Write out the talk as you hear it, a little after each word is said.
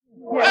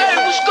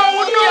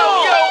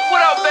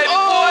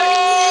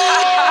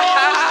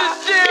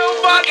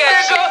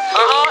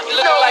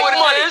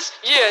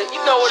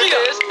know what it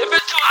is. If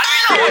it's 2 or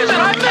 3 years, and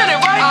I meant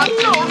it, right? I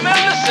know, man.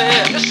 Listen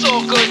here. It's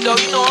all good, though.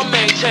 You know I'm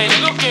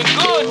maintaining. Looking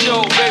good,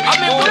 though, baby. I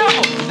mean,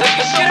 whatever.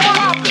 Let's get it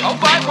poppin'. All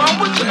right, well,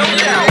 I'm with you.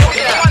 Yeah.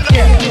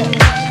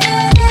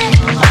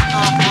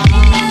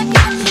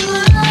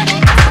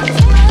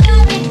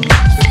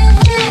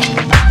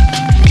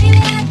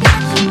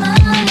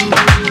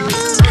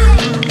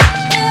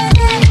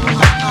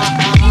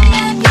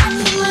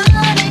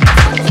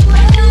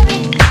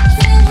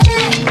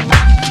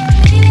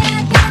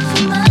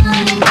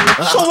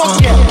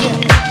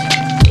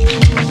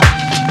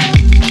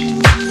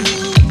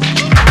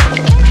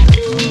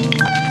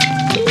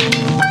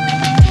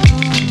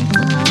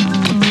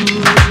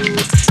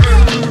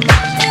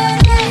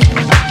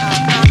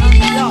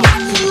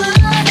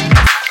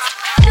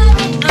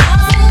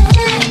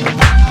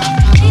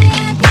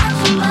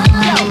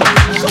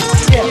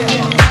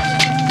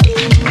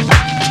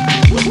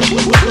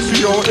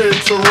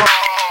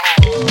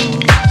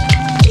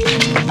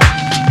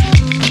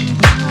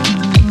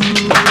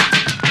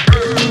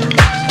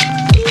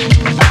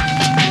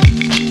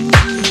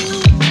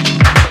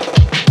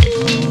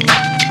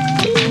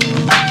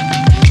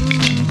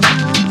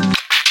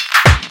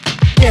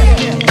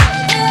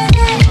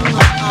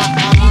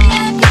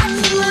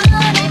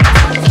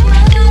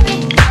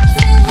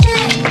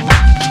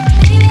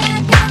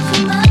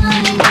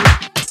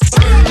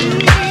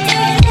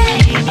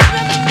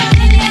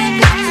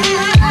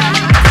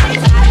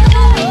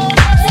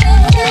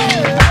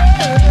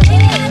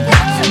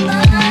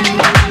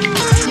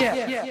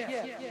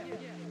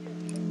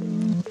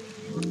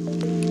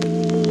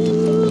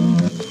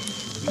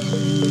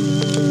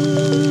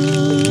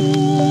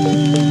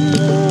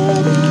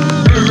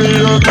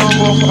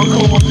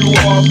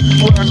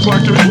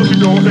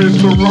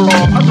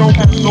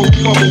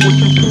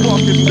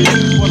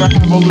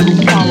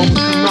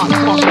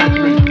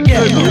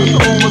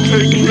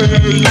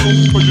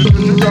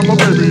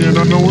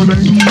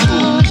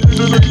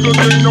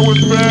 Know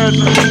it's bad,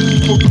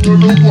 for good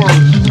or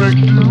worse,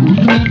 make you